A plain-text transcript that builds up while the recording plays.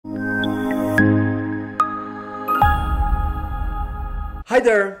Hi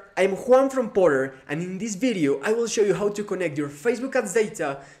there, I'm Juan from Potter, and in this video I will show you how to connect your Facebook ads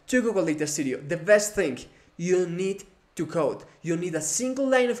data to Google Data Studio. The best thing, you need to code. You need a single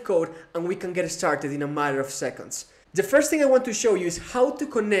line of code and we can get started in a matter of seconds. The first thing I want to show you is how to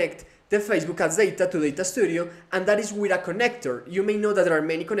connect the Facebook ads data to Data Studio, and that is with a connector. You may know that there are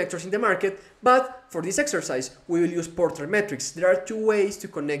many connectors in the market, but for this exercise we will use Porter Metrics. There are two ways to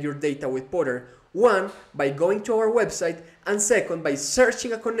connect your data with Porter. One, by going to our website, and second, by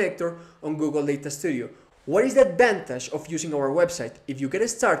searching a connector on Google Data Studio. What is the advantage of using our website? If you get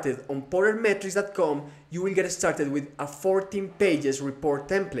started on portermetrics.com, you will get started with a 14 pages report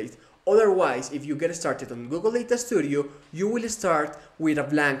template. Otherwise, if you get started on Google Data Studio, you will start with a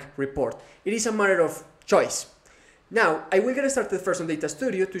blank report. It is a matter of choice. Now, I will get started first on Data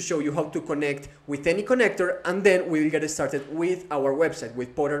Studio to show you how to connect with any connector, and then we will get started with our website,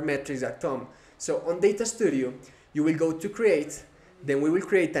 with portermetrics.com. So on Data Studio, you will go to Create, then we will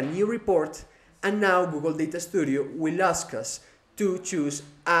create a new report, and now Google Data Studio will ask us to choose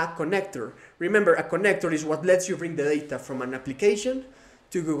a connector. Remember, a connector is what lets you bring the data from an application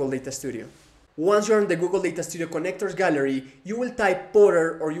to Google Data Studio. Once you're in the Google Data Studio connectors gallery, you will type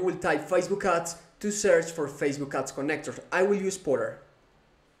Porter or you will type Facebook ads to search for Facebook ads connectors. I will use Porter.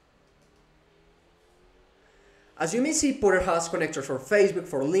 As you may see, Porter has connectors for Facebook,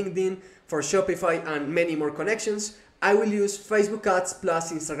 for LinkedIn, for Shopify, and many more connections. I will use Facebook ads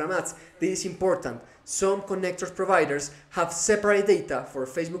plus Instagram ads. This is important. Some connectors providers have separate data for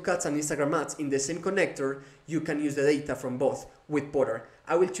Facebook ads and Instagram ads in the same connector. You can use the data from both with Porter.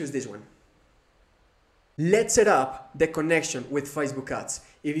 I will choose this one. Let's set up the connection with Facebook ads.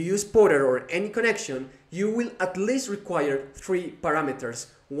 If you use Porter or any connection, you will at least require 3 parameters.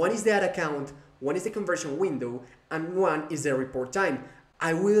 One is the ad account, one is the conversion window, and one is the report time.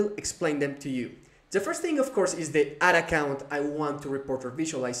 I will explain them to you. The first thing, of course, is the ad account I want to report or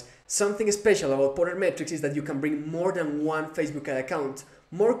visualize. Something special about Porter Metrics is that you can bring more than one Facebook ad account.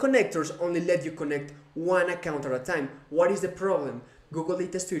 More connectors only let you connect one account at a time. What is the problem? Google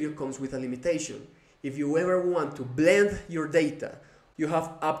Data Studio comes with a limitation. If you ever want to blend your data, you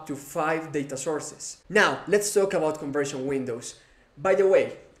have up to 5 data sources. Now, let's talk about conversion windows. By the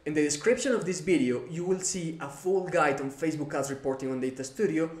way, in the description of this video, you will see a full guide on Facebook ads reporting on Data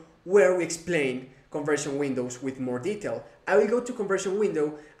Studio where we explain conversion windows with more detail. I will go to conversion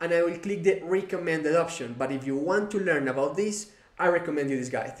window and I will click the recommended option, but if you want to learn about this, I recommend you this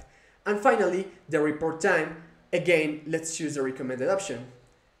guide. And finally, the report time. Again, let's choose the recommended option.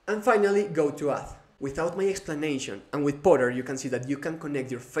 And finally, go to add. Without my explanation, and with Porter, you can see that you can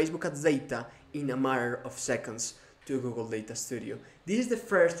connect your Facebook ads data in a matter of seconds to Google Data Studio. This is the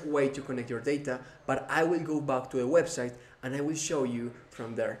first way to connect your data, but I will go back to the website and I will show you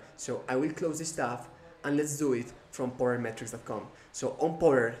from there. So I will close this tab and let's do it from portermetrics.com. So on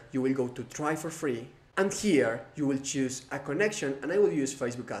Porter, you will go to try for free, and here you will choose a connection, and I will use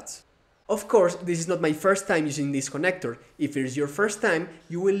Facebook ads. Of course, this is not my first time using this connector. If it is your first time,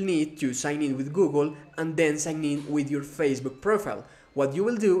 you will need to sign in with Google and then sign in with your Facebook profile. What you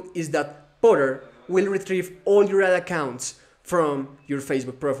will do is that Porter will retrieve all your ad accounts from your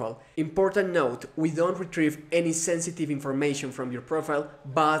Facebook profile. Important note, we don't retrieve any sensitive information from your profile,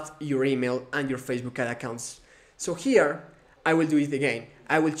 but your email and your Facebook ad accounts. So here, I will do it again.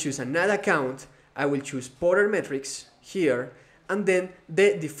 I will choose an ad account, I will choose Porter Metrics here, and then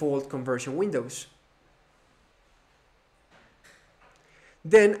the default conversion windows.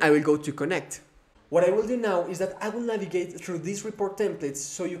 Then I will go to connect. What I will do now is that I will navigate through these report templates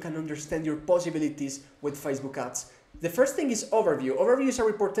so you can understand your possibilities with Facebook ads. The first thing is overview. Overview is a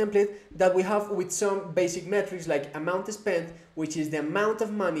report template that we have with some basic metrics like amount spent, which is the amount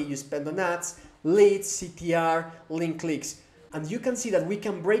of money you spend on ads, leads, CTR, link clicks. And you can see that we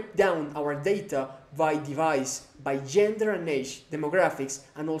can break down our data by device, by gender and age, demographics,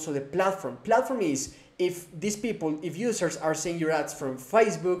 and also the platform. Platform is if these people, if users are seeing your ads from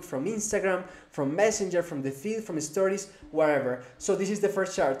Facebook, from Instagram, from Messenger, from the feed, from stories, wherever. So this is the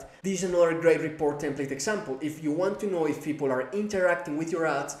first chart. This is another great report template example. If you want to know if people are interacting with your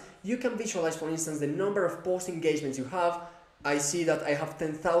ads, you can visualize, for instance, the number of post engagements you have. I see that I have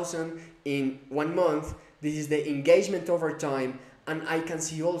 10,000 in 1 month. This is the engagement over time, and I can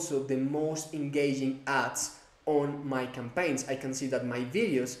see also the most engaging ads on my campaigns. I can see that my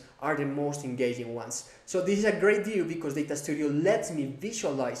videos are the most engaging ones. So this is a great view because Data Studio lets me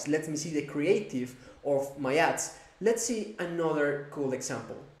visualize, lets me see the creative of my ads. Let's see another cool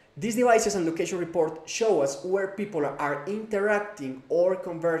example. These devices and location report show us where people are interacting or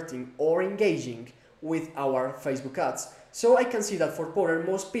converting or engaging with our Facebook ads. So I can see that for Porter,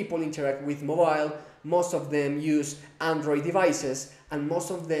 most people interact with mobile, most of them use Android devices, and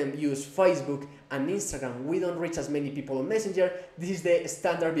most of them use Facebook and Instagram. We don't reach as many people on Messenger. This is the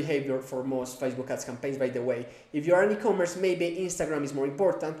standard behavior for most Facebook ads campaigns, by the way. If you are an e-commerce, maybe Instagram is more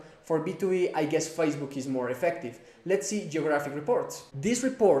important. For B2B, I guess Facebook is more effective. Let's see geographic reports. This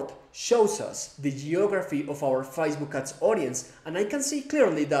report shows us the geography of our Facebook ads audience, and I can see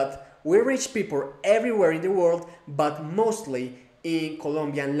clearly that we reach people everywhere in the world, but mostly in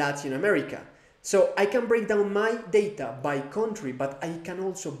Colombia and Latin America. So I can break down my data by country, but I can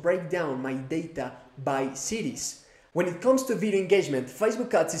also break down my data by cities. When it comes to video engagement,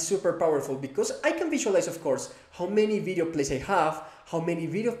 Facebook ads is super powerful because I can visualize, of course, how many video plays I have, how many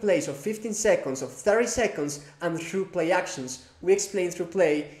video plays of 15 seconds, of 30 seconds, and through play actions. We explain through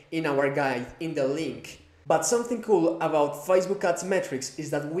play in our guide in the link. But something cool about Facebook ads metrics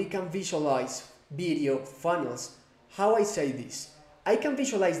is that we can visualize video funnels. How I say this? I can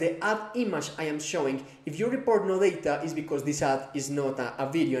visualize the ad image I am showing. If you report no data, it's because this ad is not a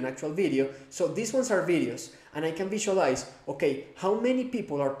video, an actual video. So these ones are videos, and I can visualize, okay, how many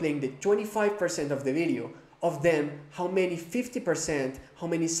people are playing the 25% of the video. Of them, how many 50%, how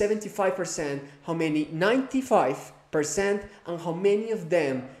many 75%, how many 95%, and how many of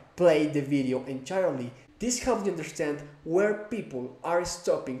them play the video entirely. This helps you understand where people are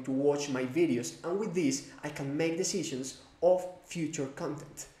stopping to watch my videos, and with this I can make decisions of future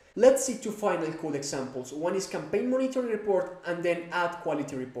content. Let's see two final cool examples. One is campaign monitoring report and then ad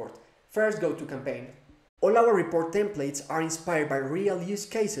quality report. First, go to campaign. All our report templates are inspired by real use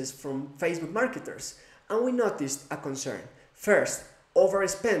cases from Facebook marketers, and we noticed a concern. First,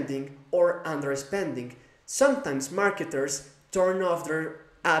 overspending or underspending. Sometimes marketers turn off their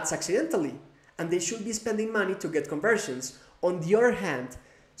ads accidentally, and they should be spending money to get conversions. On the other hand,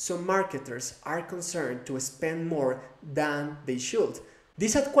 some marketers are concerned to spend more than they should.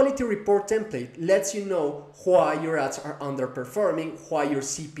 This ad quality report template lets you know why your ads are underperforming, why your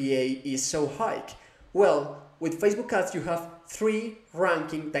CPA is so high. Well, with Facebook ads you have 3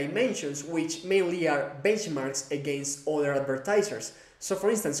 ranking dimensions, which mainly are benchmarks against other advertisers. So for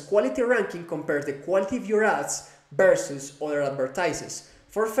instance, quality ranking compares the quality of your ads versus other advertisers.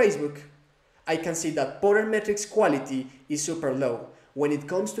 For Facebook, I can see that Portal Metrics quality is super low. When it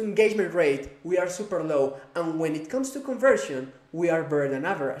comes to engagement rate, we are super low, and when it comes to conversion, we are better than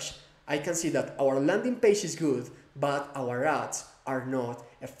average. I can see that our landing page is good, but our ads are not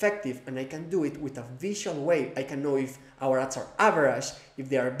effective, and I can do it with a visual way. I can know if our ads are average, if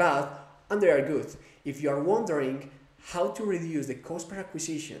they are bad, and they are good. If you are wondering how to reduce the cost per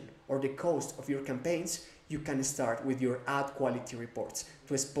acquisition or the cost of your campaigns, you can start with your ad quality reports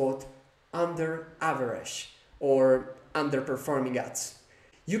to spot under average or underperforming ads.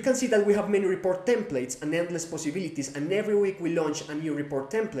 You can see that we have many report templates and endless possibilities, and every week we launch a new report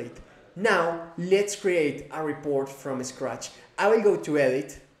template. Now let's create a report from scratch. I will go to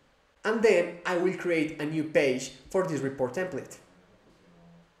edit, and then I will create a new page for this report template.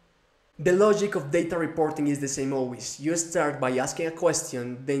 The logic of data reporting is the same always. You start by asking a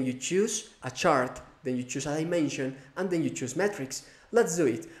question, then you choose a chart, then you choose a dimension, and then you choose metrics. Let's do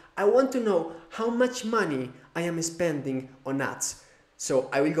it. I want to know how much money I am spending on ads. So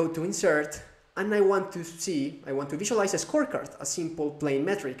I will go to insert, and I want to visualize a scorecard, a simple plain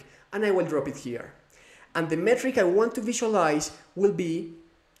metric, and I will drop it here. And the metric I want to visualize will be,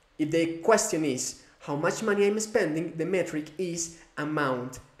 if the question is how much money I'm spending, the metric is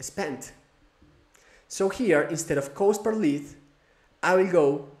amount spent. So here, instead of cost per lead, I will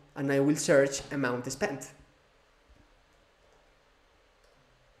go and I will search amount spent.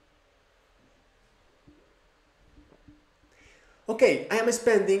 Okay, I am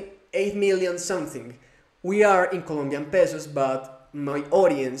spending 8 million something. We are in Colombian pesos, but my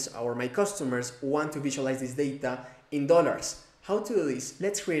audience or my customers want to visualize this data in dollars. How to do this?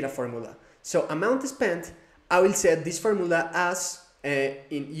 Let's create a formula. So amount spent, I will set this formula as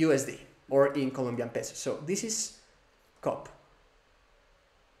in USD or in Colombian pesos. So this is COP.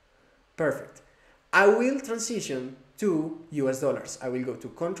 Perfect. I will transition to US dollars. I will go to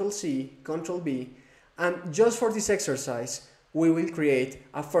Control C, Control B, and just for this exercise, we will create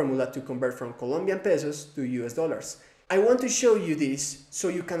a formula to convert from Colombian pesos to US dollars. I want to show you this so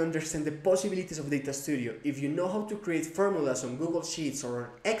you can understand the possibilities of Data Studio. If you know how to create formulas on Google Sheets or on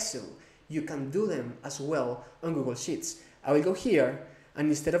Excel, you can do them as well on Google Sheets. I will go here, and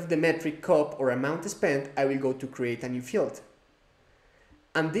instead of the metric COP or amount spent, I will go to create a new field.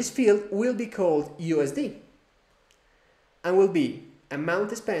 And this field will be called USD and will be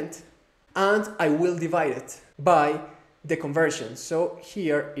amount spent, and I will divide it by the conversion. So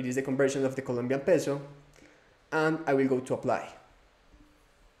here it is the conversion of the Colombian peso, and I will go to apply.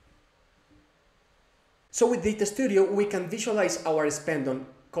 So with Data Studio, we can visualize our spend on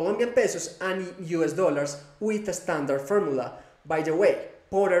Colombian pesos and US dollars with a standard formula. By the way,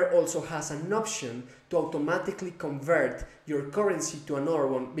 Porter also has an option to automatically convert your currency to another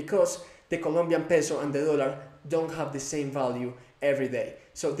one because the Colombian peso and the dollar don't have the same value every day.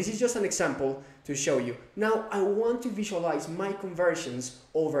 So this is just an example to show you. Now I want to visualize my conversions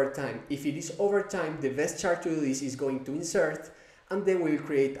over time. If it is over time, the best chart to do this is going to insert, and then we will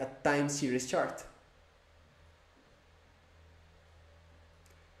create a time series chart.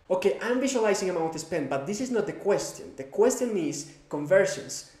 Okay, I'm visualizing amount spent, but this is not the question. The question is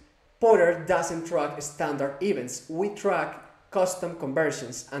conversions. Porter doesn't track standard events. We track custom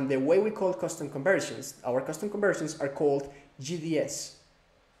conversions, and the way we call custom conversions, our custom conversions are called GDS.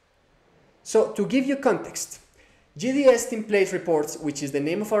 So to give you context, GDS template reports, which is the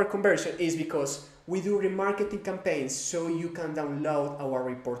name of our conversion, is because we do remarketing campaigns so you can download our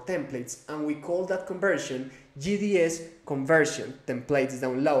report templates, and we call that conversion GDS conversion templates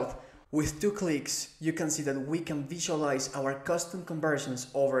download. With 2 clicks, you can see that we can visualize our custom conversions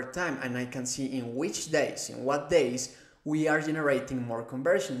over time, and I can see in which days, in what days we are generating more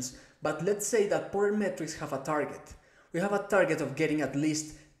conversions. But let's say that Porter Metrics have a target. We have a target of getting at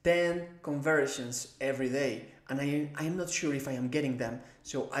least 10 conversions every day, and I am not sure if I am getting them.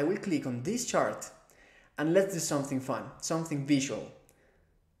 So I will click on this chart and let's do something fun, something visual.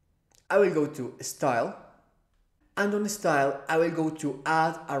 I will go to Style, and on Style I will go to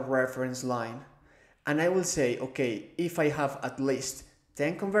Add a Reference Line, and I will say, okay, if I have at least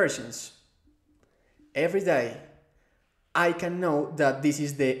 10 conversions every day, I can know that this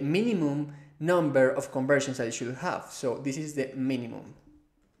is the minimum number of conversions I should have. So this is the minimum.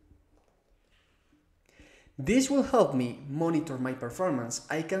 This will help me monitor my performance.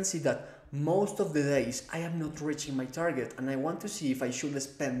 I can see that most of the days I am not reaching my target, and I want to see if I should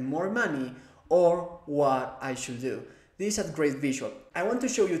spend more money or what I should do. This is a great visual. I want to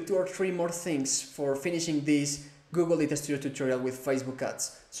show you 2 or 3 more things for finishing this Google Data Studio tutorial with Facebook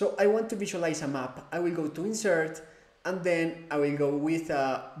ads. So I want to visualize a map. I will go to Insert, and then I will go with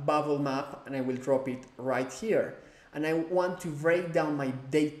a bubble map, and I will drop it right here. And I want to break down my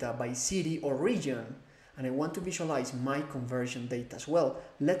data by city or region, and I want to visualize my conversion data as well.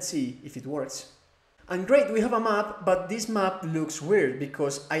 Let's see if it works. And great, we have a map, but this map looks weird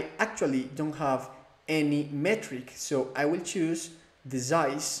because I actually don't have any metric. So I will choose the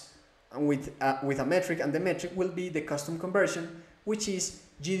size with a metric, and the metric will be the custom conversion, which is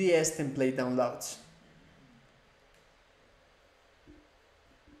GDS template downloads.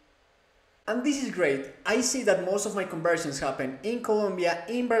 And this is great. I see that most of my conversions happen in Colombia,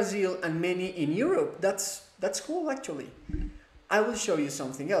 in Brazil, and many in Europe. That's cool actually. I will show you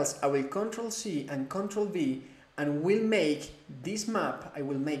something else. I will Control C and Control V, and will make this map, I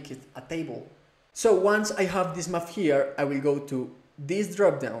will make it a table. So once I have this map here, I will go to this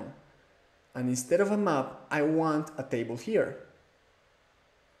drop down, and instead of a map, I want a table here.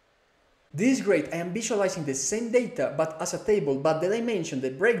 This is great. I am visualizing the same data but as a table, but the dimension, the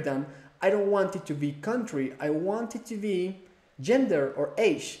breakdown, I don't want it to be country, I want it to be gender or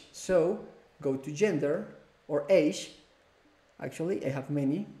age. So go to gender or age. Actually, I have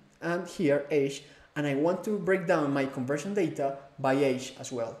many, and here age, and I want to break down my conversion data by age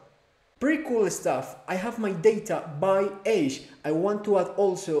as well. Pretty cool stuff. I have my data by age. I want to add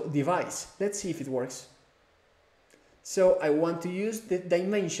also device. Let's see if it works. So I want to use the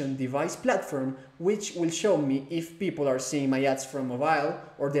dimension device platform, which will show me if people are seeing my ads from mobile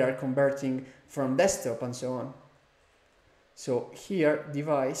or they are converting from desktop and so on. So here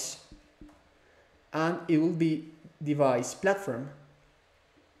device, and it will be device platform.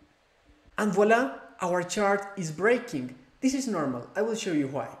 And voila, our chart is breaking. This is normal. I will show you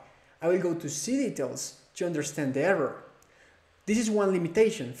why. I will go to see details to understand the error. This is one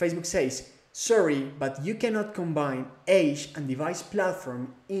limitation. Facebook says, sorry, but you cannot combine age and device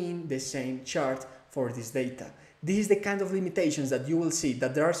platform in the same chart for this data. This is the kind of limitations that you will see,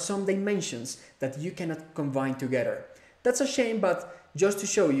 that there are some dimensions that you cannot combine together. That's a shame, but just to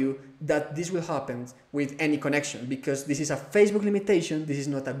show you that this will happen with any connection, because this is a Facebook limitation, this is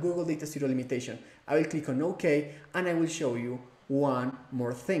not a Google Data Studio limitation. I will click on OK, and I will show you one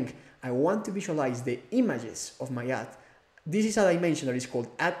more thing. I want to visualize the images of my ad. This is a dimension that is called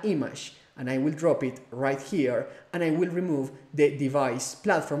Add Image, and I will drop it right here, and I will remove the device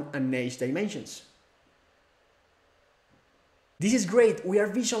platform and age dimensions. This is great, we are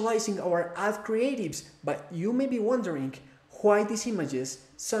visualizing our ad creatives, but you may be wondering why these images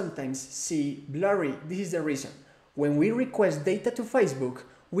sometimes see blurry. This is the reason. When we request data to Facebook,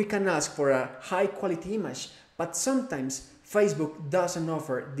 we can ask for a high quality image, but sometimes Facebook doesn't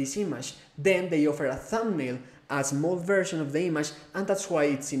offer this image. Then they offer a thumbnail, a small version of the image, and that's why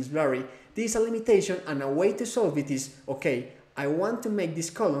it seems blurry. This is a limitation, and a way to solve it is, okay, I want to make this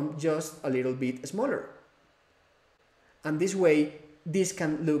column just a little bit smaller. And this way, this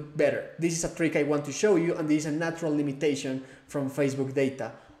can look better. This is a trick I want to show you, and this is a natural limitation from Facebook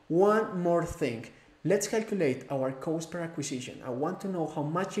data. One more thing. Let's calculate our cost per acquisition. I want to know how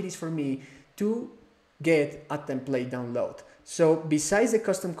much it is for me to get a template download. So besides the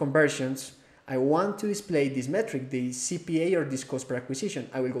custom conversions, I want to display this metric, the CPA, or this cost per acquisition.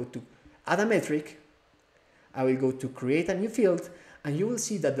 I will go to add a metric. I will go to create a new field, and you will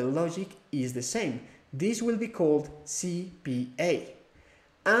see that the logic is the same. This will be called CPA.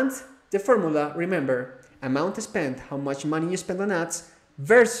 And the formula, remember, amount spent, how much money you spend on ads,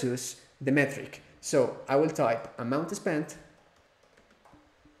 versus the metric. So I will type amount spent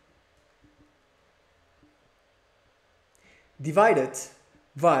divided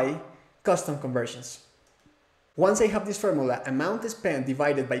by custom conversions. Once I have this formula, amount spent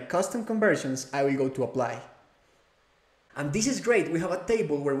divided by custom conversions, I will go to apply. And this is great. We have a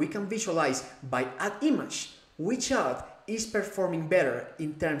table where we can visualize by ad image which ad is performing better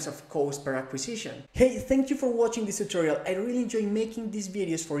in terms of cost per acquisition. Hey, thank you for watching this tutorial. I really enjoy making these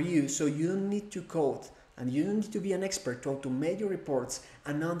videos for you, so you don't need to code and you don't need to be an expert to automate your reports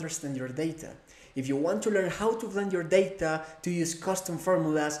and understand your data. If you want to learn how to blend your data, to use custom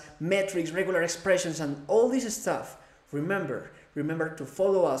formulas, metrics, regular expressions, and all this stuff, remember to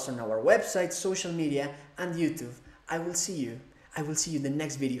follow us on our website, social media, and YouTube. I will see you in the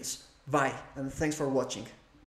next videos. Bye, and thanks for watching.